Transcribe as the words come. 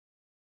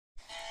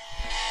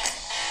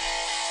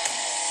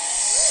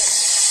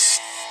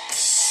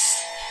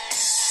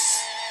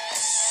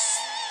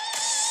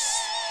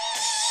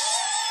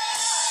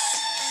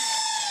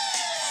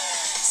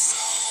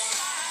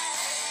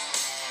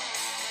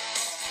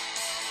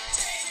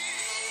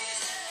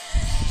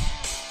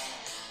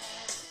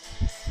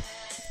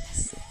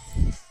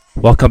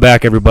Welcome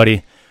back,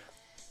 everybody.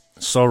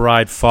 Slow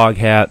Ride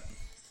Foghat.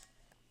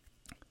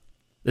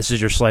 This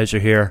is your Slicer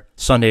here,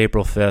 Sunday,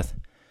 April 5th.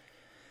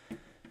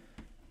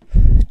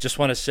 Just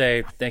want to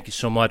say thank you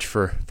so much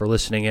for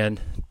listening in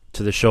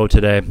to the show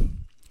today.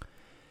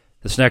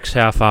 This next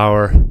half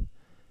hour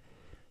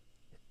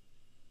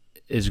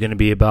is going to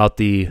be about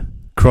the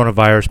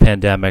coronavirus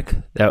pandemic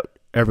that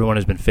everyone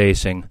has been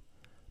facing,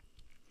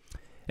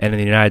 and in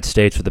the United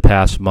States for the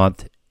past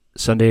month.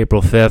 Sunday,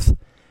 April 5th.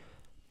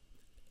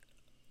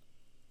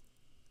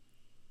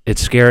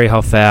 It's scary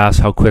how fast,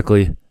 how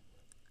quickly,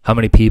 how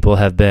many people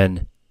have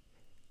been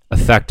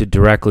affected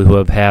directly who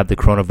have had the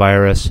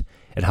coronavirus,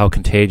 and how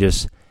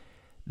contagious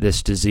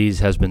this disease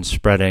has been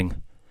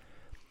spreading.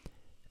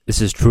 This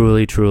is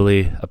truly,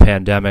 truly a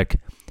pandemic,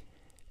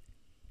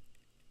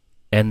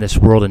 and this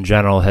world in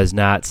general has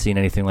not seen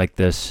anything like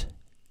this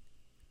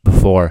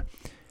before.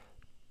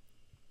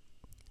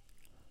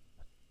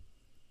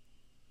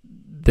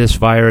 This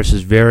virus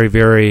is very,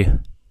 very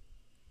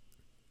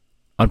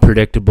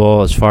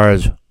unpredictable as far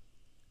as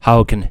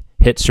how it can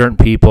hit certain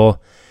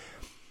people,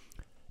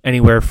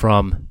 anywhere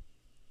from,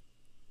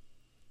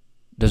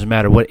 doesn't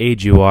matter what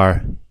age you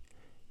are,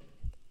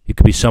 you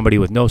could be somebody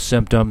with no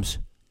symptoms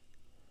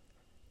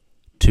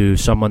to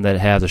someone that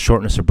has a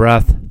shortness of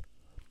breath,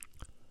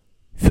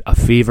 a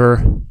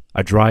fever,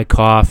 a dry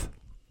cough,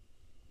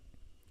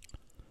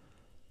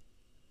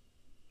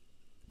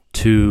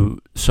 to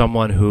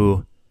someone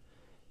who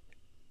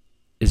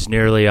is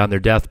nearly on their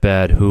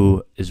deathbed,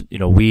 who is,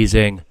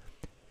 wheezing,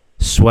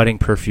 sweating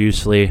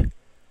profusely,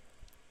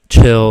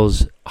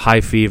 chills,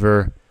 high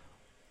fever.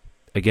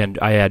 Again,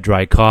 I had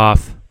dry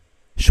cough,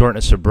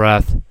 shortness of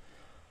breath.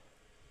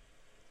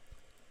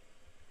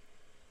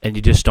 And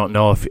you just don't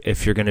know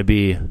if you're going to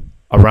be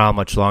around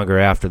much longer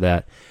after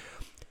that.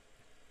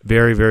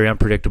 Very, very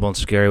unpredictable and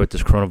scary what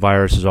this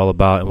coronavirus is all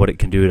about and what it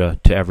can do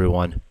to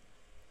everyone.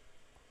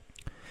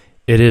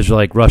 It is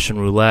like Russian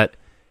roulette.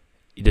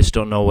 You just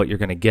don't know what you're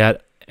going to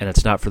get, and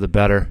it's not for the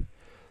better.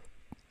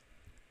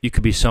 You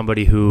could be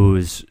somebody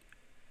who's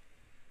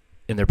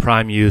in their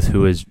prime youth,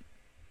 who is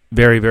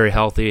very, very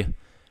healthy,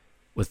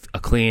 with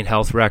a clean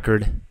health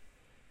record,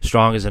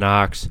 strong as an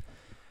ox,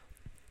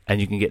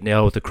 and you can get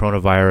nailed with the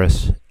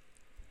coronavirus,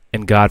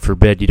 and God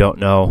forbid you don't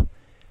know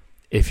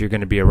if you're going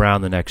to be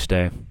around the next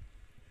day.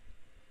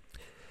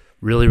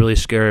 Really, really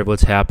scary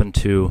what's happened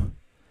to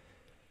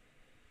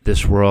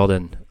this world,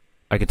 and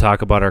I can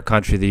talk about our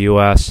country, the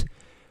U.S.,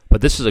 but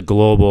this is a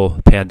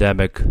global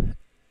pandemic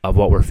of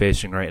what we're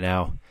facing right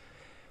now.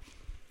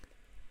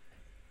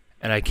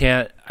 And I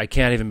can't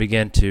even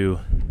begin to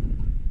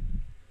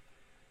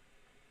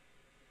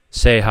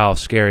say how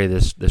scary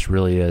this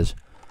really is.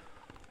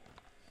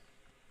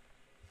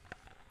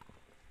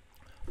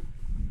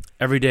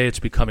 Every day it's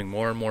becoming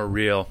more and more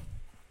real.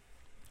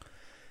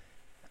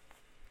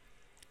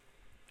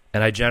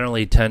 And I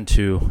generally tend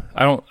to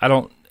I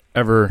don't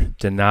ever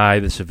deny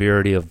the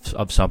severity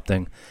of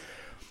something.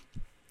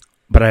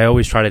 But I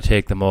always try to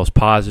take the most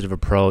positive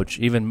approach,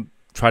 even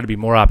try to be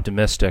more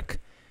optimistic.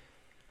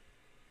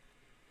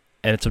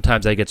 And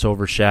sometimes that gets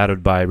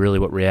overshadowed by really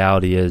what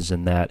reality is,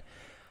 in that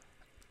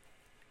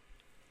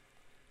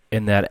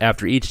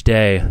after each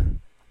day,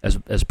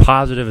 as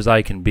positive as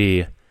I can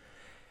be,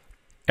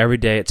 every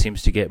day it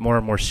seems to get more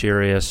and more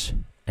serious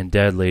and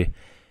deadly,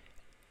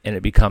 and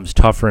it becomes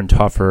tougher and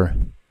tougher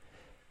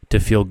to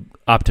feel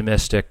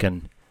optimistic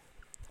and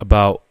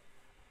about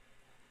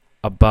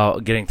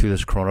getting through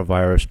this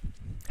coronavirus.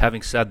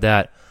 Having said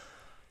that,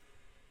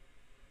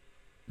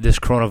 this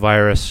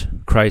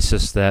coronavirus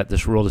crisis that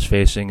this world is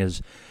facing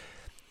is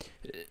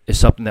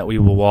something that we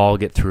will all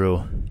get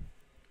through.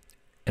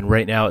 And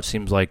right now it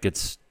seems like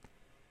it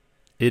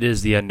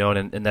is the unknown,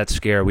 and that's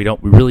scary. We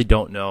really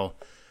don't know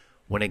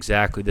when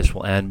exactly this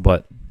will end,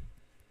 but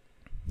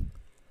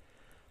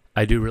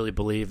I do really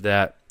believe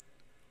that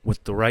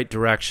with the right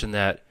direction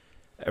that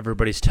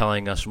everybody's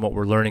telling us and what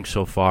we're learning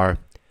so far,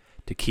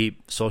 to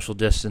keep social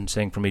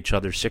distancing from each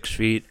other 6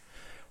 feet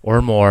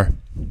or more,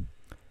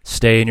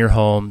 stay in your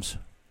homes,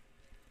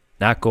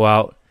 not go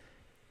out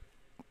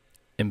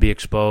and be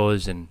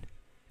exposed and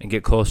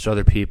get close to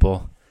other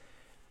people.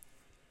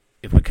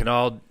 If we can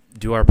all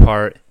do our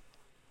part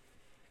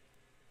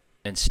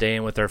and stay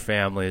in with our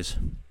families,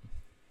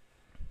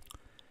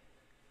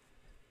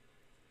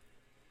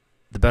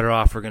 the better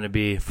off we're going to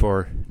be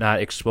for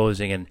not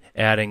exposing and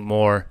adding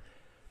more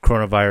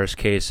coronavirus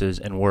cases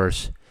and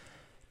worse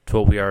to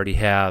what we already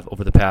have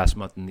over the past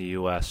month in the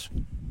U.S.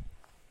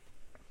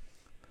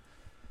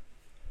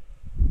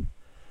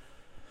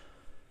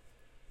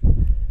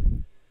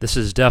 This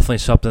is definitely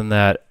something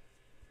that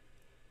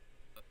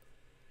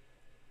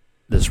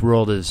this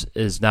world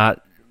is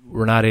not,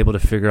 we're not able to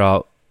figure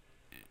out,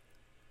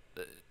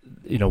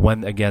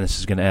 when again this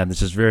is going to end.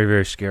 This is very,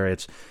 very scary.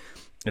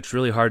 It's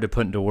really hard to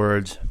put into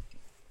words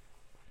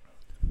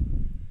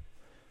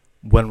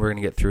when we're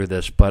going to get through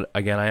this, but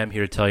again, I am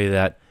here to tell you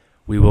that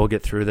we will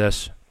get through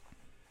this.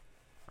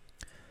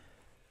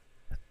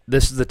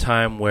 This is the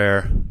time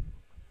where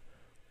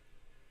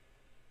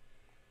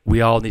we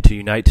all need to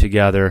unite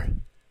together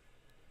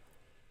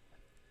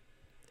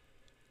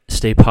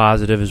stay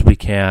positive as we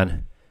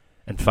can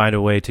and find a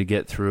way to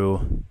get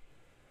through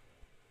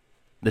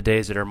the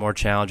days that are more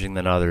challenging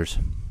than others,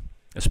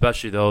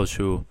 especially those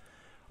who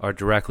are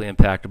directly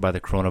impacted by the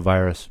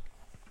coronavirus.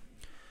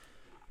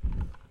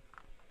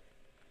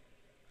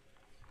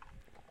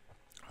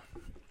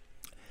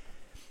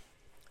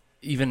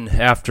 Even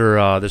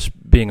after this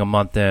being a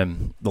month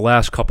in, the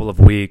last couple of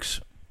weeks,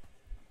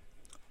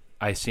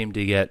 I've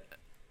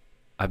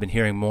been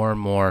hearing more and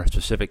more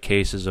specific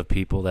cases of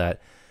people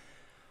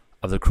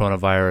of the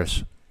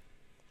coronavirus,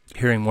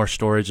 hearing more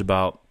stories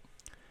about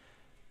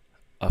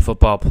a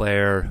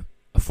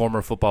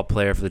former football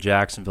player for the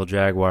Jacksonville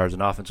Jaguars,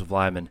 an offensive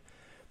lineman.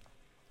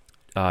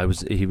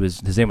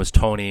 His name was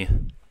Tony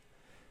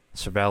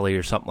Cervelli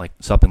or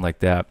something like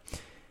that,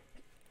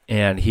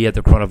 and he had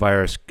the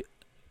coronavirus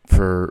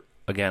for,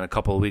 again, a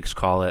couple of weeks,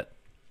 call it.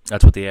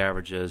 That's what the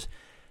average is.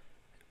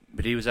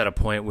 But he was at a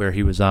point where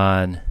he was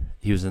in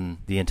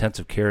the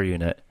intensive care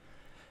unit,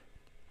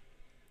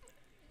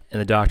 and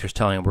the doctor's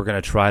telling him, we're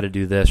going to try to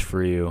do this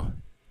for you,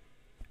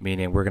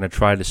 meaning we're going to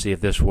try to see if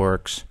this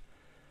works,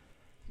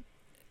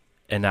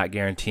 and not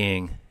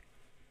guaranteeing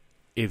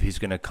if he's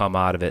going to come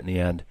out of it in the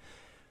end.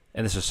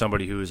 And this is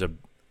somebody who is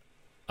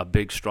a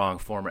big, strong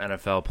former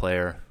NFL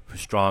player,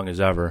 who's strong as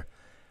ever,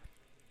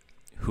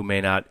 who may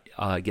not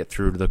get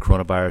through to the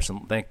coronavirus,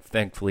 and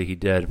thankfully he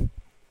did.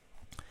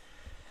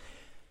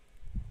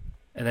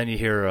 And then you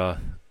hear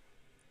a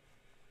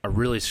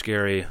really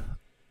scary,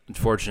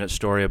 unfortunate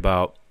story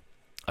about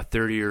a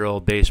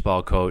 30-year-old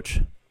baseball coach,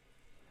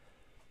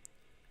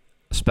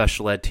 a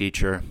special ed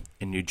teacher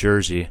in New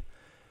Jersey,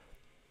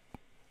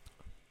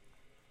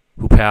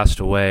 who passed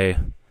away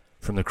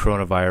from the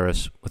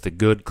coronavirus with a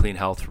good, clean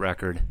health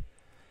record.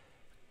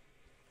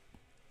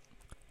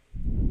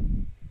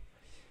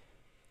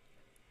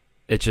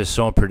 It's just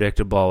so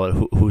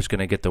unpredictable who's going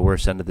to get the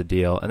worst end of the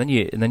deal. And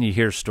then you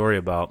hear a story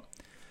about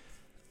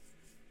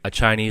a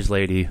Chinese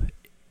lady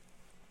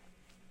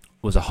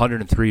was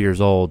 103 years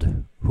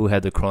old who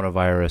had the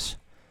coronavirus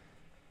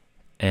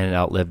and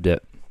outlived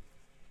it.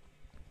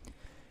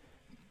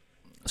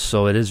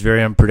 So it is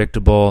very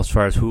unpredictable as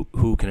far as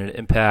who can it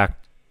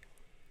impact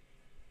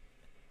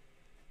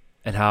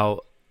and how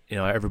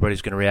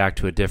everybody's going to react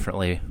to it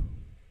differently,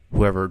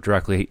 whoever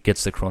directly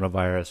gets the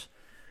coronavirus.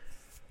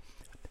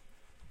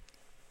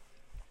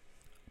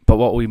 But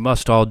what we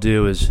must all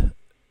do is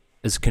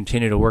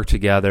continue to work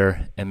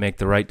together and make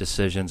the right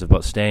decisions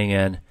about staying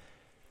in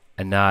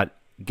and not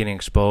getting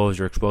exposed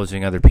or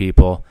exposing other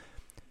people,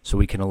 so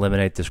we can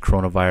eliminate this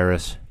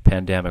coronavirus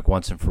pandemic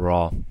once and for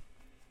all.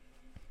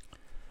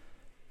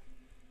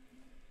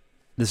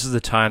 This is the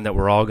time that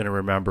we're all going to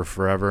remember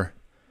forever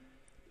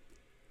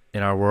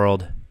in our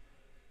world.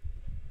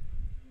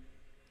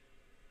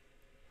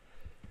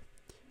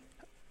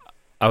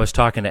 I was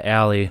talking to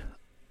Allie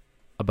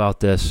about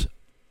this,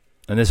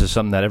 and this is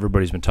something that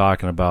everybody's been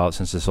talking about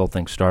since this whole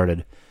thing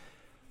started.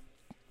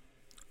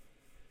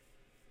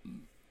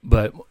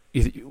 But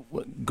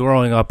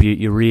growing up,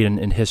 you read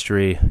in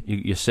history,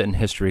 you sit in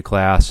history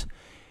class,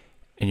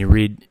 and you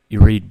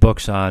read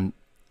books on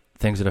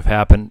things that have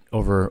happened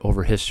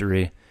over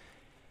history.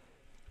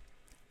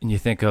 And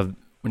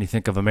when you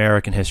think of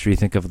American history, you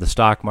think of the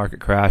stock market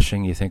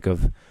crashing, you think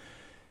of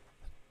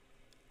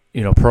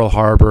Pearl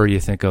Harbor, you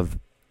think of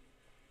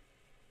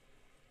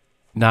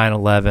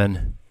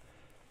 9/11,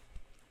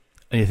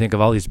 and you think of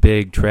all these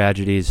big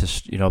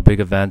tragedies, big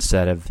events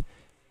that have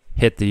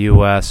hit the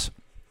U.S.,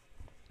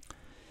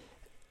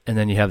 and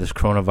then you have this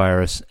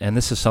coronavirus, and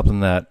this is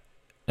something that,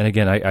 and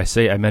again,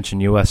 I mention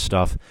U.S.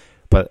 stuff,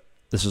 but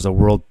this is a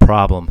world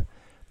problem.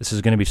 This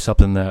is going to be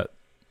something that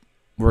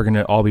we're going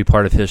to all be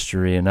part of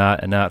history, and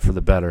not for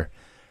the better.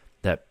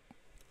 That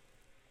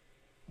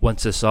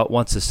once this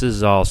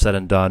is all said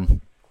and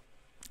done,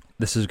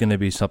 this is going to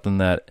be something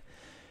that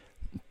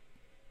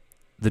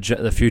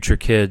the future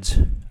kids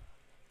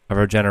of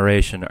our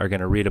generation are going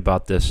to read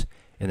about this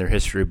in their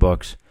history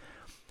books.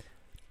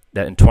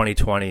 That in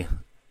 2020,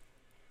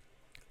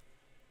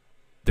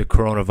 the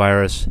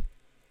coronavirus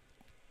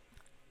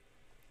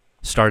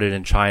started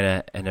in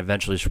China and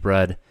eventually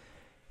spread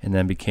and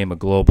then became a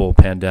global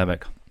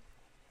pandemic,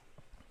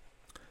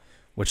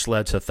 which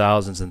led to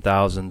thousands and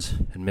thousands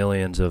and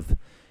millions of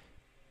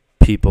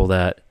people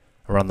that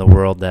around the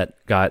world that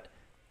got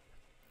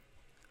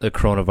the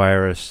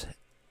coronavirus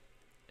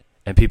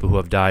and people who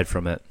have died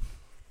from it.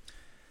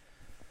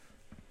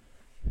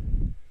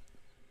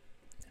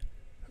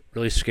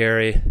 Really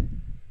scary.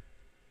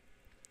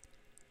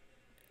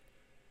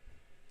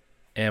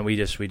 And we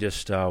just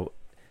have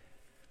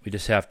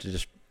to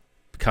just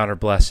count our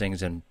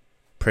blessings and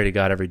pray to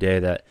God every day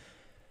that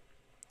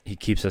He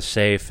keeps us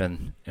safe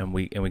and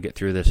we get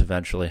through this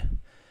eventually.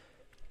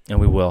 And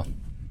we will.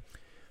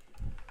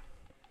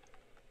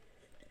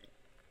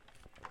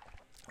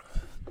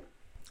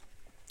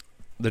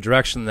 The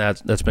direction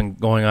that's been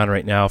going on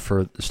right now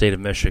for the state of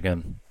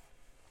Michigan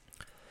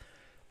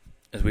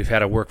is we've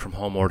had a work from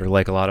home order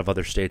like a lot of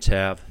other states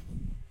have.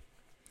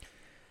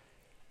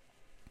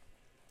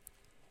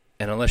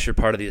 And unless you're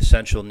part of the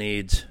essential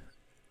needs,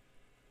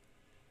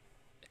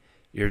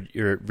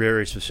 you're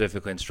very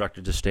specifically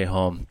instructed to stay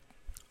home.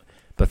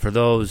 But for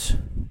those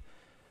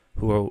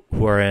who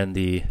are in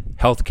the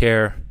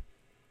healthcare,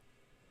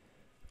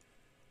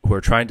 who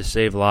are trying to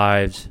save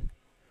lives,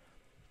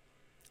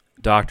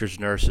 doctors,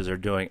 nurses are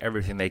doing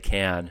everything they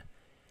can.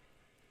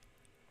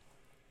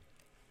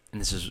 And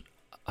this is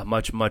a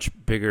much, much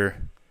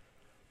bigger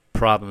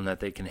problem that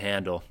they can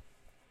handle.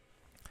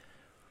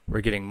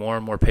 We're getting more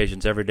and more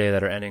patients every day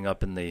that are ending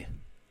up in the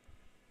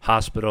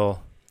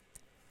hospital,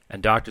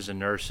 and doctors and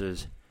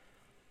nurses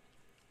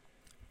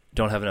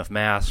don't have enough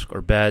masks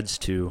or beds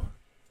to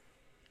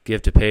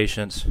give to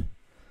patients.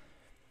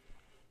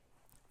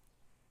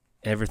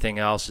 Everything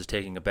else is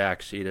taking a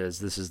back seat, as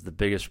this is the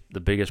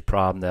biggest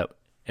problem that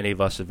any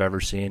of us have ever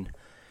seen.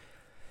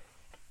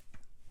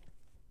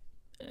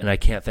 And I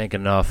can't thank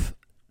enough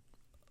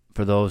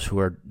for those who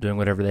are doing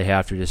whatever they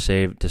have to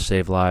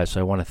save lives. So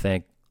I want to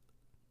thank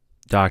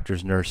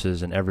doctors,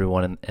 nurses, and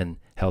everyone in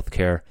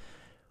healthcare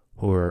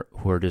who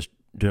are just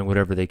doing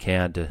whatever they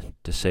can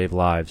to save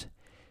lives.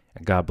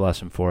 And God bless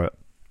them for it.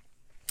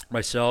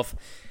 Myself,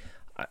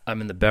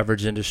 I'm in the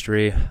beverage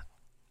industry,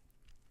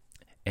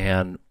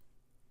 and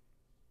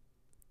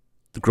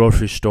the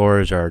grocery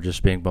stores are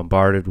just being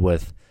bombarded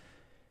with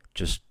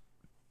just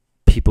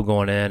people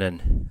going in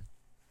and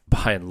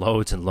buying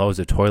loads and loads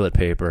of toilet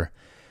paper.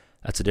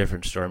 That's a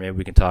different story. Maybe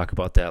we can talk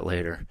about that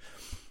later.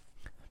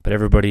 But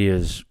everybody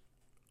is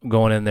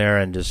going in there,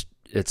 and just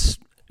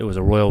it was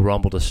a Royal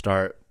Rumble to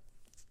start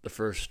the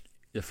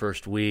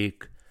first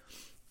week,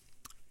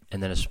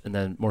 and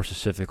then more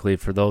specifically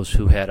for those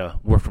who had a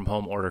work from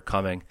home order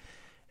coming,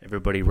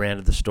 everybody ran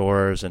to the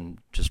stores and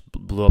just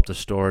blew up the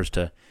stores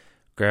to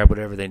grab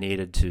whatever they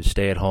needed to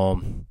stay at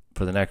home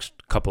for the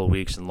next couple of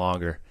weeks and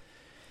longer.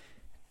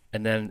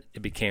 And then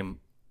it became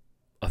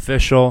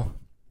official.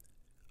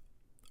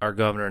 Our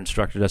governor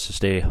instructed us to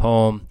stay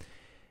home,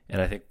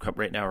 and I think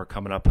right now we're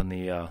coming up on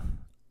the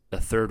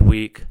third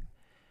week.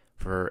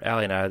 For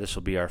Allie and I, this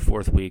will be our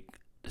fourth week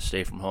to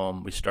stay from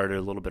home. We started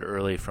a little bit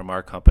early from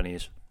our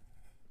companies.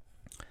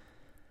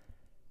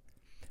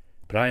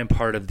 But I am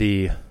part of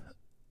that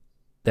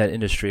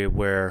industry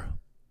where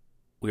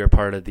we are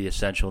part of the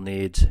essential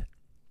needs.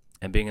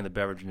 And being in the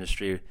beverage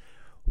industry,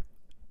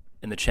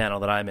 in the channel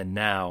that I'm in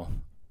now,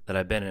 that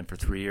I've been in for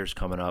 3 years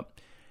coming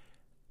up,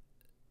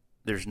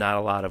 there's not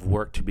a lot of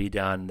work to be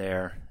done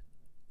there,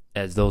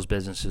 as those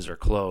businesses are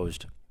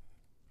closed.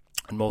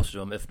 And most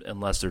of them,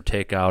 unless they're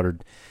takeout or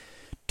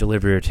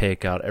delivery or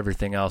takeout,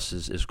 everything else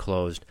is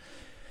closed.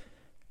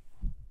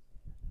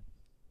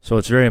 So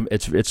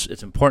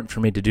it's important for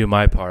me to do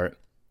my part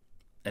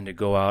and to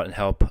go out and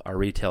help our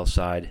retail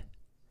side,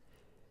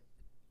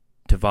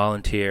 to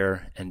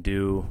volunteer and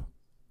do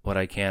what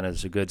I can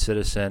as a good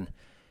citizen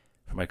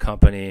for my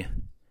company,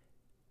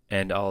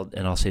 and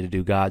I'll say to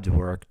do God's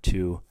work,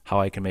 to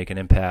how I can make an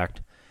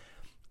impact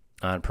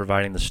on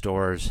providing the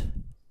stores,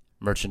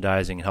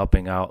 merchandising, and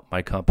helping out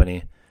my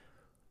company,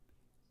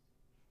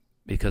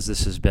 because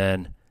this has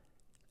been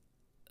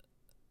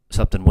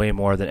something way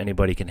more than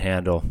anybody can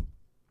handle.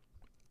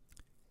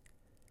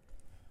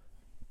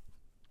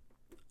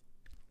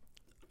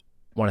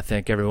 I want to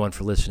thank everyone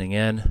for listening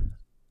in.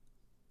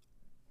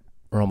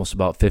 We're almost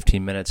about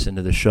 15 minutes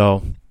into the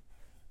show.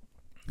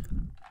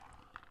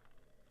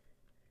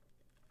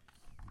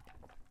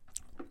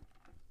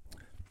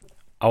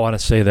 I want to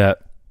say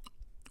that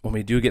when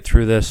we do get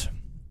through this,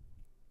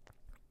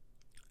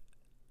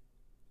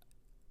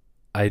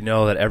 I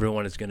know that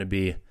everyone is going to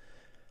be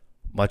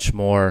much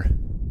more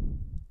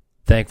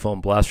thankful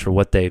and blessed for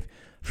what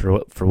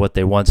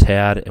they once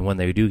had, and when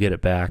they do get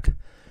it back,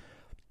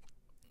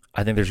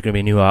 I think there's going to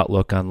be a new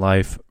outlook on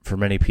life for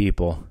many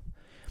people.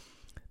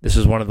 This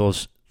is one of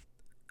those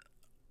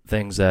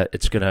things that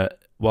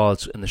while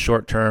it's in the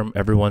short term,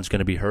 everyone's going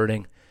to be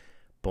hurting,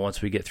 but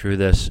once we get through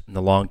this in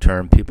the long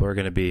term, people are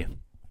going to be,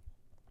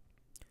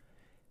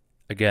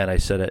 again, I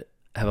said it,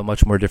 have a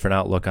much more different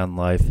outlook on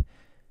life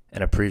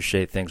and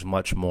appreciate things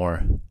much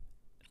more.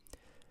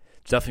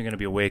 It's definitely going to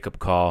be a wake-up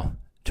call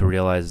to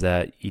realize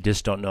that you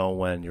just don't know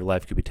when your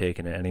life could be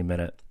taken at any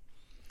minute.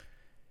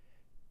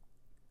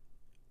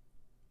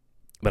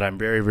 But I'm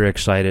very, very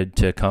excited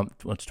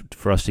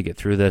for us to get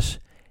through this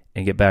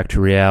and get back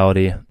to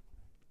reality.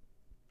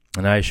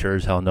 And I sure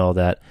as hell know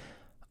that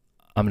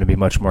I'm going to be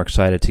much more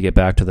excited to get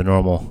back to the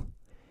normal,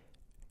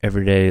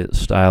 everyday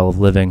style of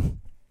living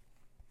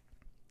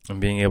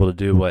and being able to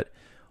do what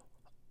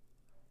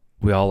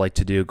we all like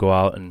to do, go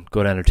out and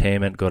go to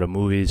entertainment, go to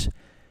movies,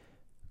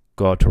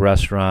 go out to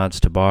restaurants,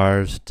 to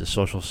bars, to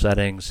social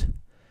settings,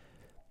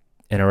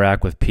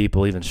 interact with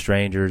people, even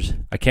strangers.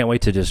 I can't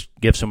wait to just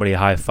give somebody a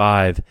high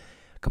five,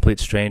 a complete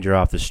stranger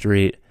off the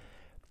street,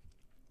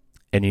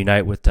 and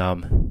unite with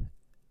them.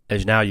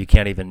 As now you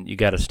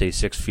got to stay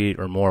 6 feet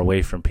or more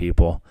away from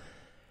people.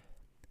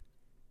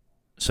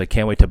 So I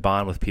can't wait to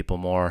bond with people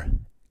more.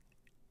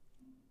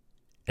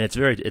 And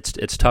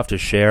it's tough to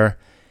share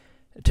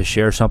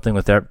something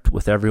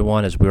with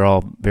everyone, as we're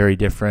all very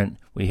different.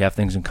 We have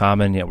things in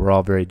common, yet we're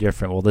all very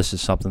different. Well, this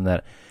is something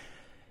that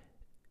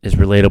is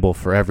relatable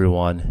for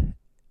everyone.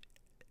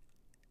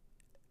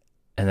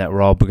 and that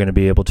we're all going to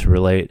be able to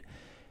relate,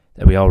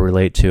 that we all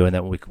relate to, and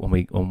that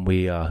when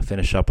we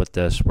finish up with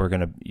this, we're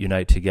going to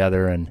unite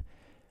together, and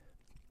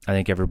I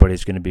think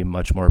everybody's going to be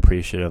much more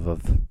appreciative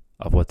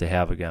of what they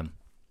have again.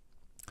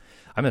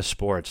 I miss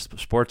sports.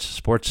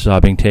 Sports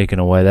being taken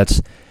away.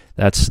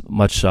 That's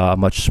much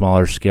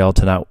smaller scale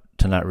to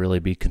not really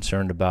be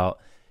concerned about.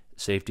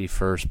 Safety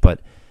first, but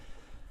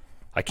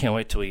I can't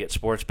wait till we get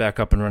sports back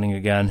up and running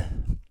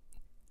again.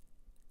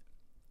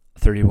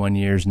 31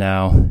 years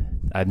now,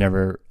 I've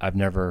never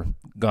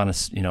gone a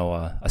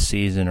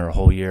season or a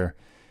whole year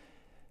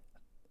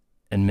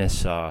and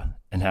miss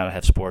and how to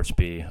have sports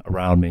be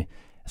around me.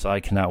 So I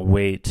cannot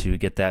wait to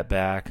get that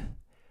back,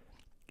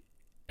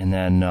 and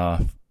then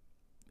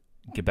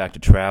get back to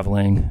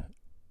traveling.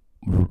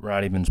 We're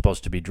not even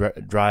supposed to be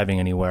driving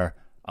anywhere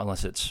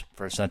unless it's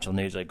for essential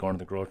needs, like going to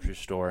the grocery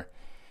store,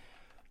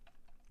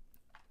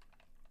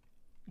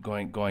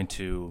 going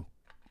to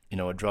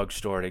a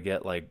drugstore to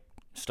get like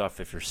stuff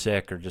if you're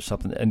sick or just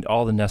something, and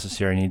all the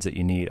necessary needs that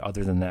you need.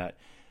 Other than that,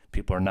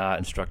 people are not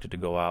instructed to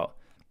go out.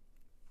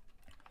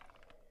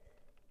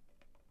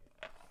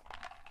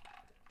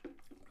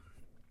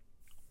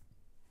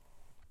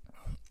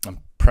 I'm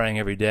praying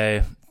every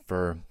day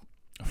for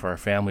our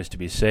families to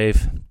be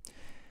safe.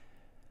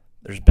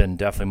 There's been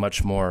definitely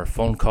much more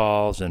phone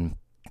calls and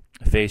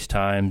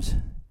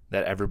FaceTimes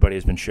that everybody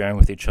has been sharing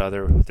with each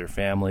other, with their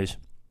families.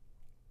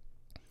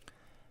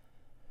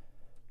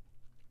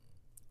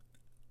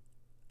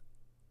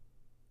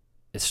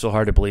 It's still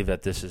hard to believe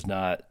that this is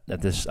not,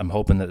 I'm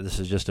hoping that this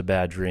is just a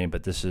bad dream,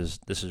 but this is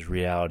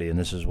reality, and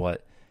this is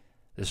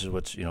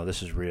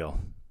real.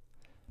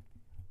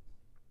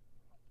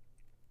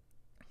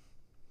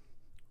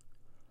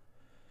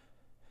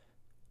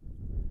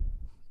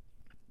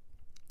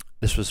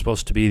 This was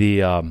supposed to be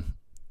the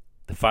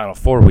Final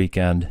Four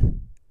weekend.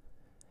 I'm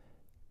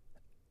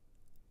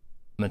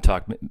going to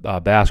talk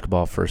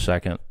basketball for a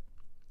second.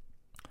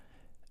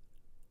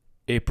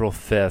 April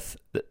 5th,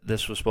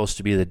 this was supposed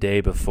to be the day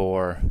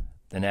before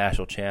the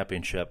national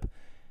championship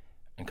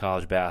in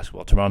college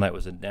basketball. Tomorrow night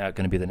was going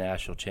to be the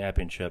national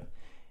championship.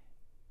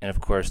 And, of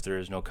course, there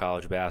is no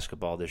college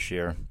basketball this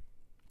year,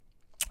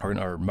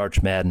 or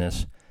March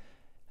Madness,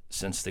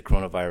 since the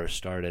coronavirus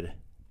started.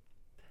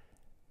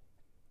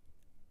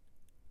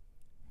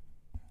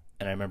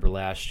 And I remember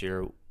last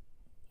year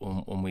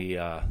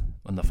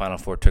when the Final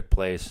Four took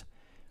place,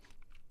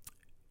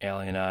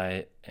 Allie and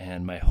I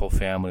and my whole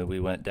family, we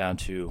went down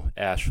to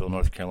Asheville,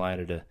 North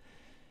Carolina to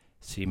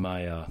see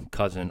my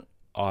cousin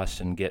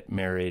Austin get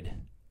married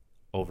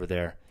over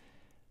there.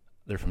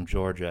 They're from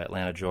Georgia,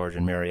 Atlanta, Georgia,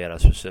 and Marietta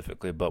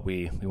specifically, but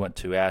we went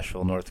to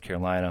Asheville, North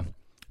Carolina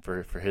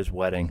for his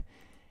wedding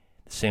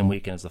the same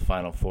weekend as the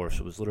Final Four.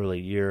 So it was literally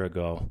a year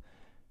ago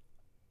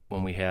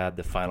when we had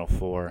the Final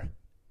Four,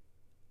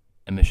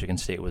 and Michigan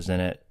State was in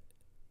it,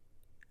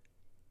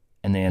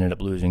 and they ended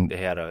up losing. They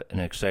had an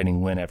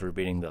exciting win after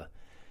beating the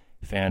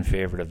fan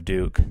favorite of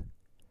Duke, and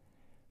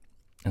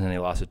then they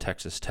lost to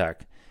Texas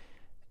Tech.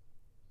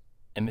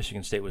 And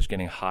Michigan State was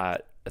getting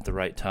hot at the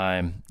right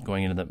time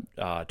going into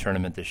the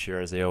tournament this year,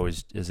 as they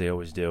always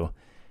do.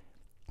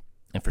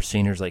 And for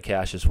seniors like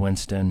Cassius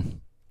Winston,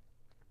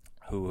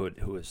 who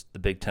was the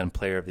Big Ten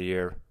Player of the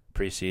Year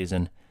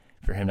preseason,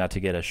 for him not to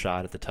get a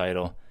shot at the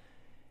title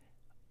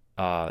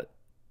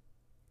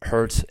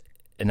hurts,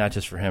 and not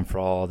just for him, for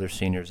all other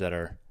seniors that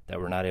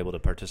were not able to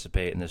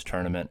participate in this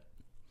tournament.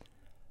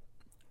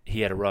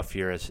 He had a rough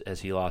year as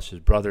he lost his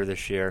brother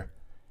this year,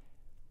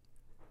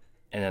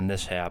 and then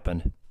this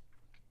happened.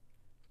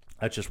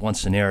 That's just one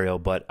scenario,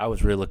 but I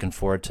was really looking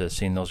forward to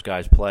seeing those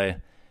guys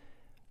play.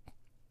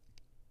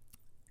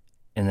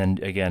 And then,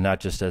 again, not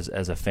just as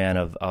a fan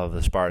of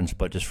the Spartans,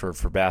 but just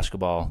for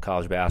basketball,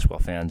 college basketball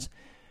fans,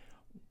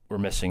 we're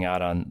missing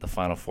out on the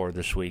Final Four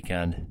this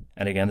weekend.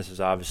 And, again, this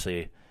is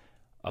obviously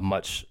a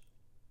much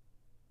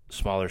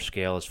smaller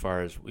scale as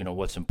far as,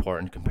 what's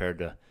important compared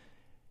to,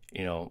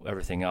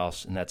 everything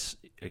else. And that's,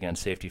 again,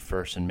 safety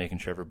first and making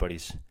sure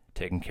everybody's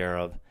taken care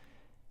of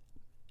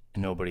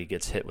and nobody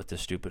gets hit with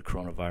this stupid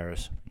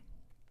coronavirus.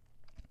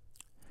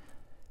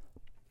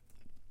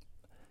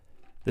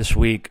 This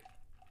week,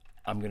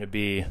 I'm going to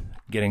be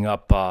getting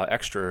up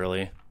extra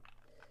early.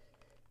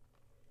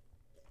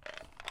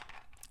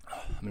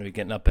 I'm going to be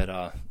getting up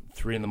at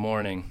 3 in the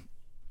morning,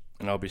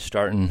 and I'll be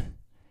starting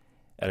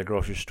at a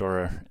grocery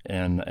store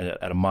and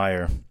at a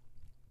Meijer.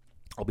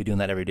 I'll be doing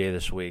that every day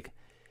this week.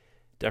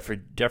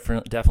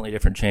 Definitely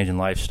different change in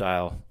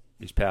lifestyle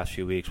these past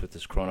few weeks with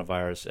this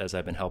coronavirus, as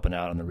I've been helping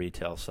out on the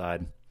retail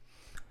side.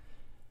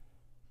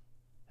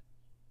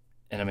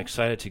 And I'm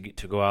excited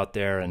to go out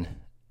there and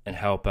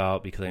help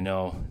out, because I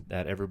know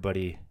that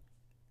everybody,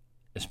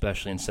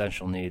 especially in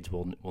essential needs,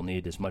 will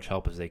need as much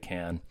help as they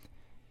can.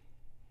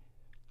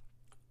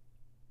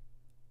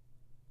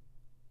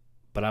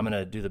 But I'm going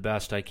to do the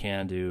best I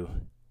can to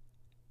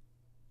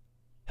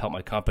help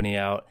my company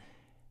out.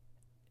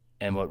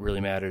 And what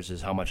really matters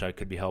is how much I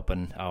could be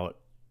helping out,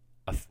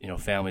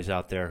 families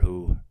out there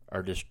who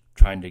are just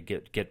trying to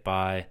get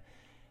by.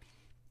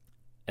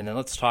 And then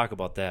let's talk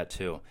about that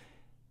too.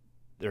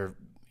 There,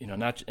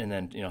 not, and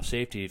then,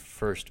 safety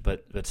first,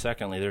 but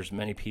secondly, there's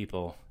many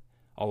people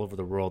all over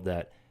the world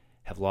that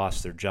have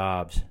lost their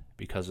jobs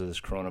because of this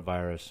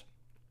coronavirus.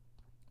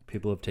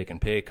 People have taken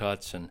pay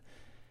cuts,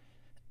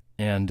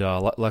 and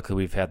luckily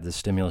we've had the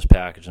stimulus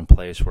package in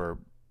place where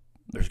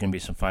there's going to be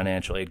some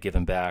financial aid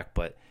given back,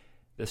 but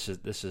this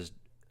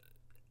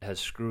has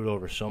screwed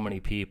over so many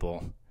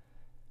people.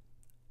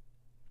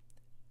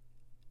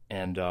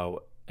 And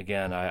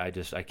again, I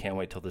can't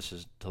wait till this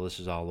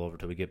is all over,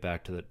 till we get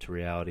back to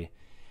reality.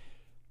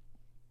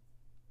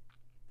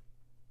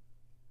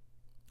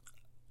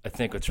 I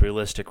think what's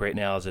realistic right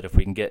now is that if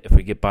we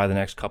get by the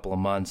next couple of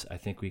months, I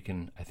think we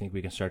can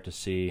start to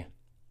see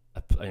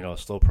a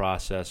slow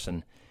process,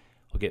 and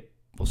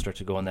we'll start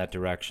to go in that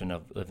direction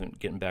of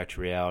getting back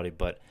to reality.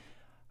 But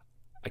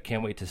I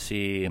can't wait to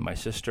see my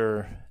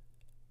sister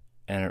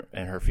and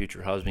her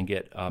future husband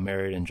get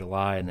married in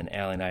July, and then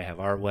Allie and I have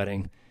our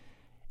wedding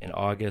in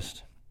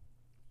August.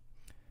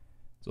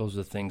 Those are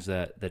the things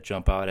that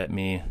jump out at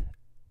me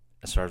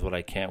as far as what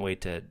I can't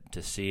wait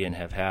to see and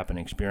have happen,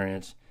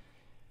 experience.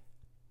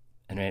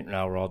 And right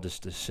now we're all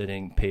just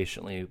sitting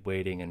patiently,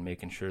 waiting, and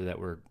making sure that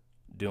we're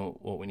doing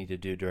what we need to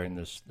do during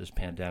this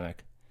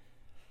pandemic.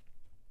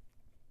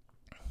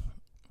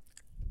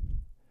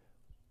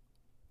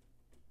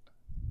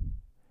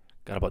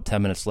 Got about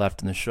 10 minutes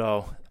left in the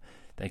show.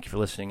 Thank you for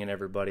listening in,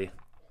 everybody.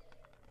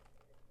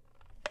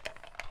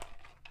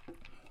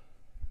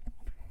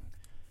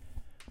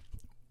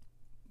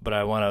 But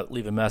I want to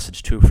leave a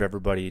message, too, for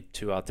everybody,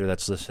 too, out there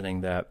that's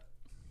listening, that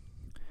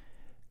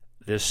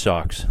this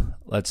sucks.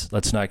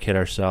 Let's not kid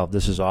ourselves.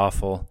 This is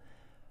awful.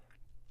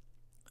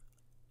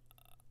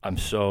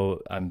 Everybody's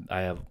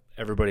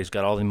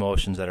got all the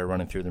emotions that are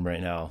running through them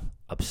right now.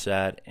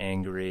 Upset,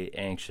 angry,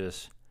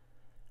 anxious.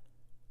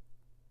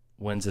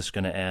 When's this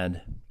going to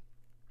end?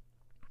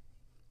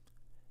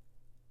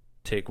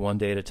 Take one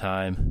day at a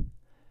time.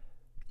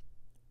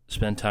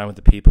 Spend time with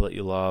the people that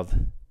you love.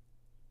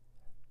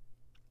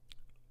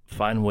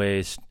 Find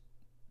ways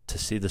to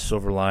see the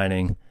silver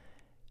lining,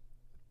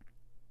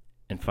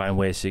 and find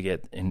ways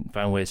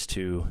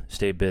to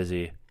stay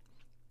busy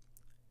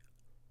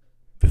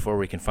before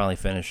we can finally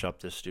finish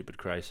up this stupid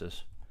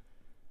crisis.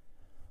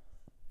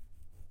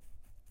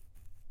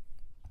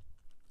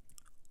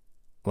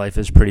 Life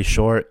is pretty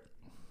short,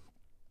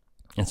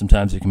 and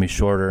sometimes it can be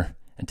shorter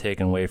and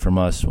taken away from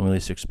us when we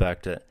least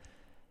expect it.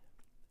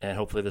 And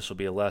hopefully this will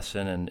be a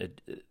lesson, and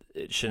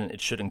it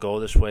shouldn't go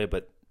this way,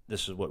 but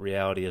this is what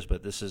reality is.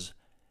 But this is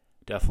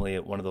definitely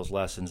one of those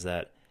lessons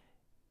that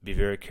be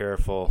very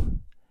careful,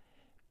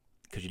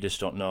 because you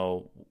just don't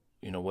know,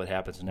 what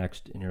happens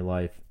next in your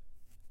life,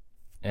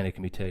 and it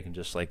can be taken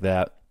just like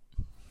that.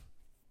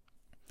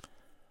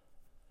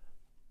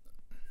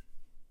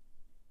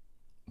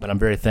 But I'm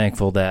very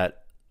thankful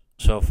that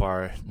so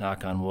far,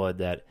 knock on wood,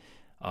 that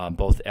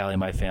both Allie and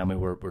my family,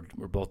 we're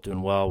both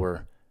doing well.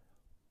 We're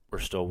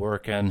still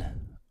working.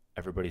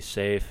 Everybody's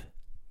safe.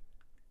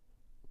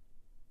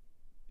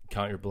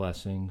 Count your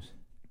blessings.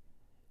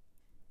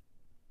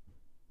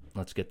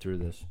 Let's get through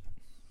this.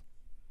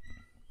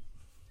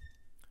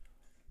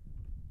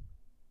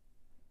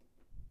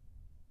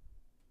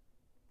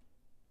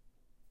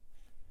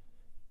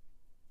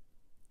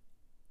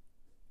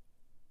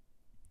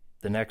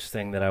 The next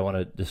thing that I want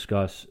to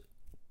discuss,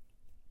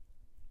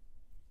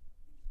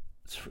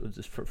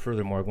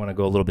 furthermore, I want to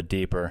go a little bit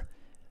deeper,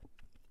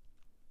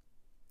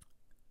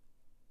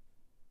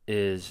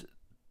 is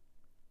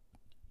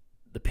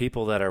the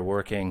people that are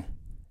working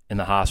in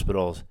the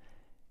hospitals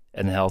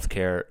and the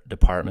healthcare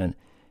department.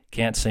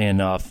 Can't say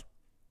enough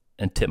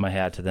and tip my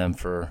hat to them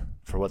for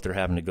what they're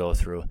having to go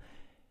through.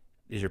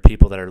 These are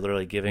people that are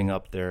literally giving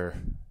up are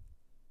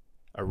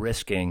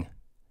risking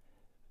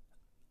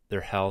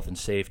their health and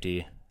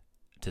safety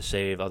to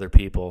save other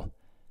people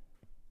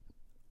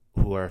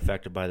who are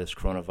affected by this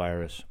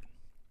coronavirus.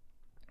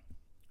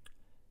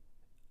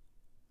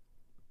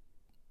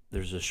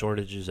 There's the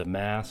shortages of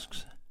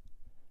masks.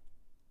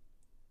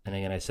 And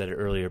again, I said it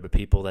earlier, but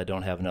people that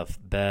don't have enough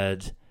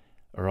beds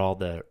or all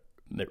the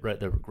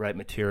right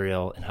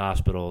material in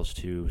hospitals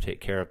to take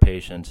care of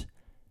patients.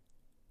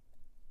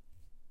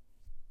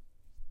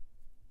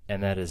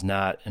 And that is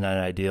not an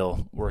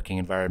ideal working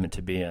environment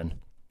to be in.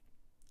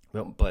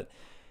 But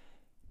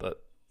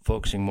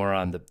focusing more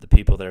on the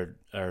people that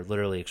are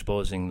literally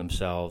exposing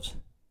themselves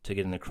to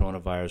getting the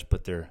coronavirus,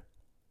 but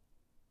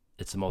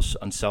it's the most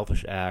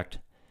unselfish act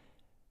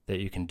that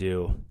you can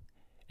do,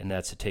 and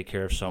that's to take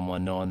care of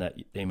someone knowing that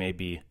they may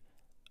be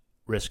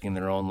risking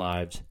their own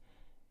lives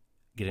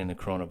getting the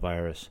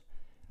coronavirus.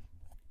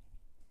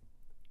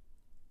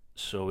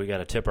 So we got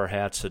to tip our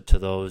hats to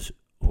those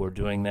who are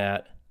doing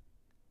that,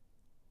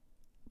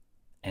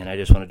 and I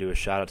just want to do a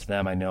shout out to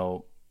them. I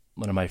know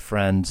one of my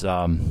friends,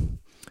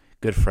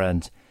 good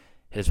friends,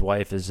 his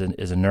wife is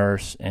a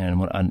nurse,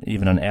 and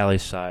even on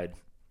Allie's side,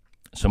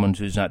 someone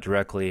who's not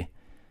directly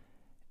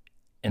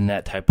in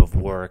that type of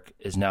work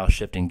is now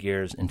shifting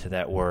gears into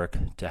that work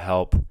to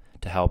help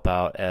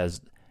out,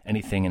 as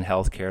anything in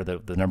healthcare,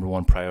 the number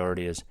one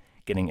priority is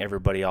getting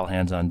everybody all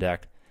hands on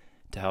deck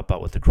to help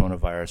out with the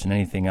coronavirus, and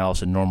anything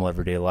else in normal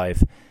everyday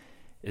life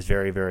is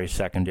very, very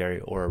secondary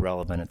or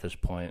irrelevant at this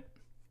point,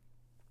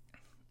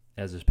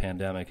 as this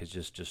pandemic is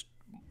just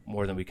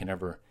more than we can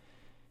ever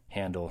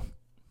handle.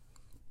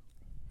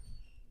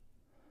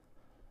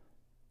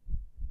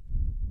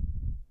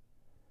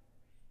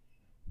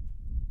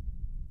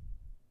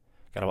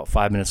 Got about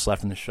 5 minutes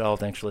left in the show.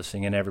 Thanks for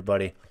listening in,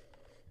 everybody.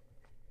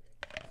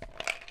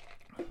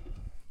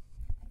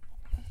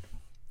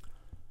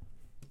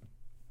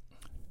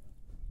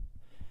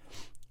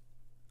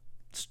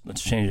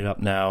 Let's change it up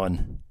now,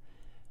 and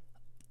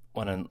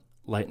want to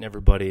enlighten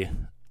everybody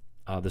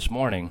this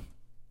morning.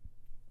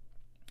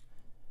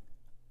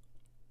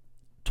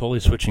 Totally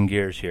switching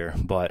gears here,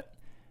 but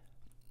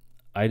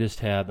I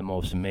just had the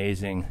most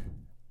amazing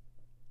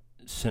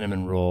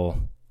cinnamon roll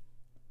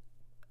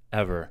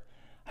ever.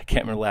 I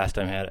can't remember the last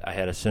time I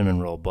had a cinnamon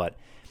roll, but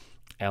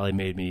Allie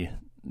made me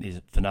these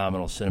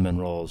phenomenal cinnamon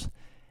rolls,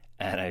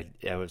 and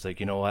I was like,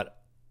 you know what?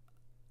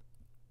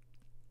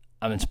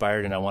 I'm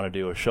inspired and I want to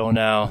do a show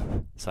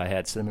now. So I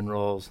had cinnamon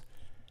rolls,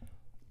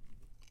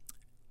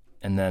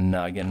 and then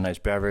get a nice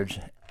beverage.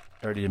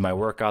 I already did my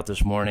workout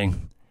this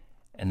morning,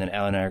 and then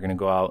Allie and I are going to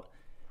go out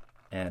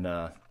and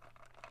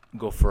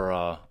go for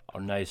a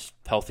nice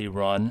healthy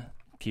run,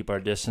 keep our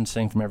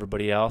distancing from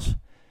everybody else.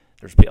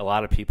 There's a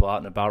lot of people out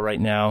and about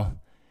right now.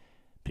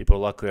 People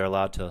luckily are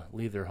allowed to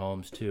leave their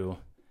homes too,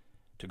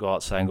 to go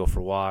outside and go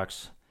for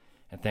walks.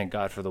 And thank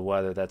God for the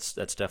weather. That's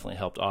definitely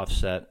helped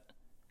offset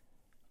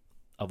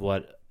of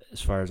what,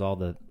 as far as all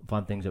the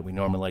fun things that we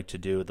normally like to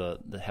do, the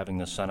having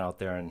the sun out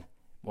there and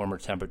warmer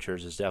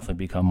temperatures has definitely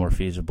become more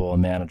feasible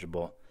and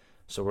manageable.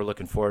 So we're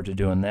looking forward to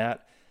doing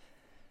that.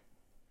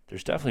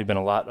 There's definitely been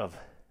a lot of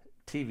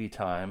TV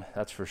time,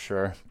 that's for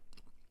sure,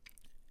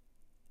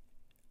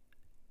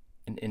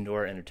 in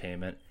indoor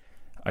entertainment.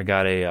 I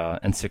got a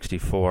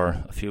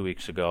N64 a few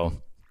weeks ago,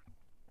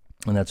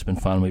 and that's been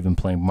fun. We've been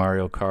playing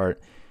Mario Kart,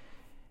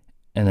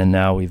 and then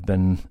now we've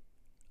been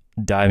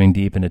diving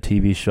deep into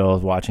TV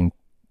shows, watching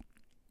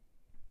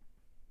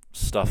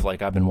stuff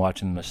like I've been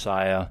watching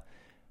Messiah.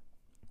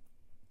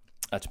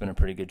 That's been a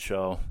pretty good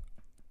show.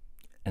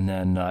 And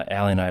then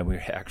Allie and I,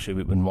 we've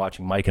been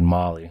watching Mike and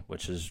Molly,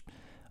 which is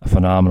a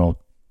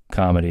phenomenal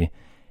comedy.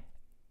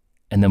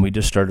 And then we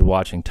just started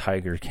watching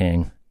Tiger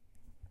King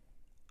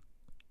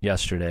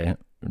yesterday,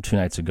 or 2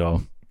 nights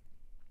ago.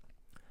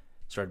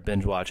 Started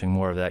binge watching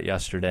more of that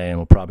yesterday, and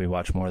we'll probably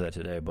watch more of that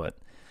today. But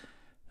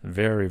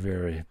very,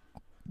 very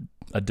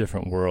a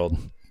different world.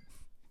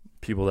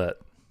 People that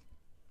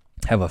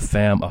have a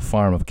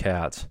farm of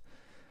cats.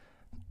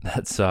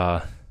 That's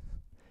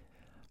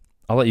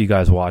I'll let you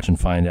guys watch and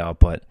find out,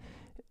 but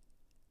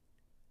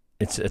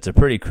it's a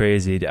pretty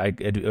crazy. Now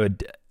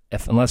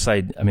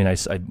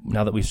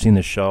that we've seen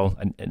the show,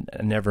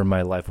 I never in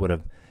my life would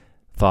have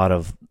thought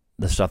of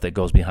the stuff that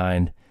goes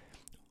behind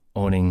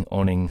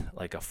owning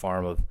like a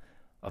farm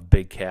of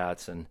big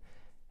cats and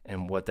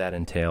what that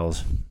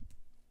entails.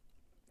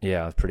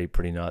 Yeah, it's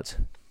pretty nuts.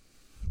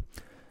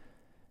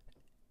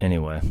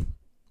 Anyway,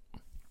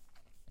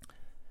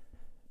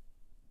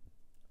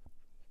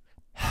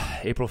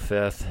 April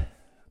 5th.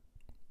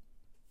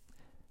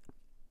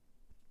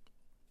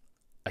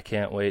 I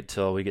can't wait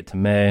till we get to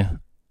May.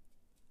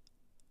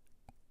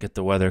 Get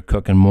the weather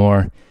cooking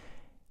more.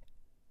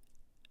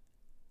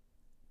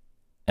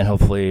 And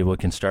hopefully we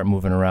can start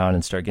moving around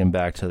and start getting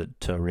back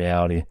to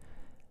reality.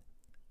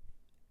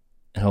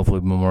 And hopefully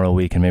Memorial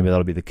Week, and maybe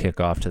that'll be the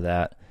kickoff to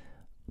that.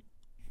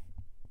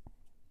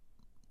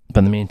 But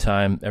in the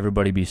meantime,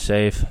 everybody be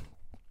safe.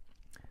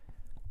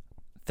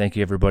 Thank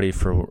you, everybody,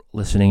 for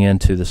listening in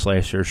to the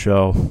Slicer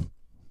Show.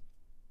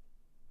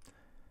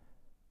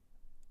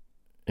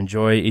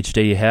 Enjoy each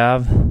day you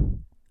have.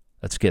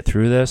 Let's get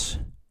through this.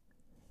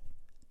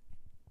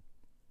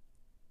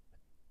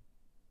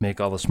 Make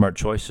all the smart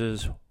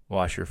choices.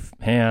 Wash your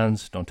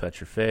hands. Don't touch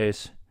your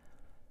face.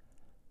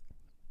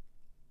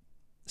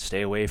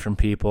 Stay away from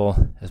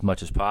people as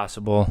much as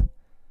possible.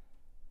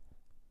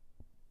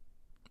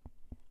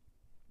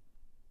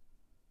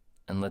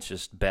 And let's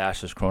just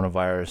bash this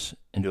coronavirus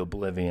into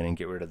oblivion and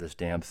get rid of this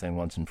damn thing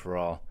once and for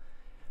all.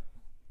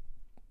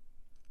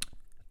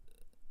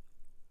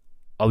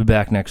 I'll be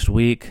back next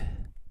week.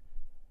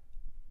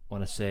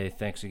 Want to say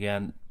thanks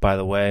again. By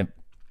the way,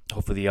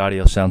 hopefully the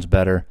audio sounds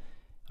better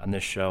on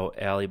this show.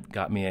 Allie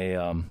got me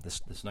a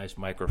this nice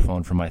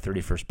microphone for my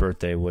 31st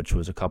birthday, which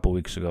was a couple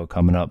weeks ago,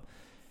 coming up.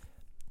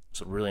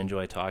 So really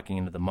enjoy talking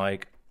into the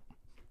mic.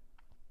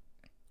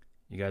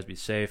 You guys be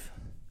safe.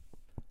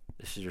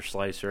 This is your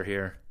Slicer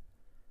here.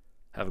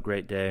 Have a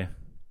great day.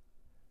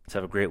 Let's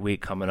have a great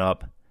week coming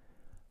up.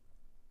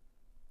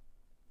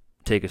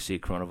 Take a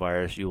seat,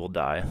 coronavirus. You will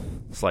die.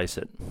 Slice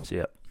it. See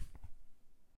ya.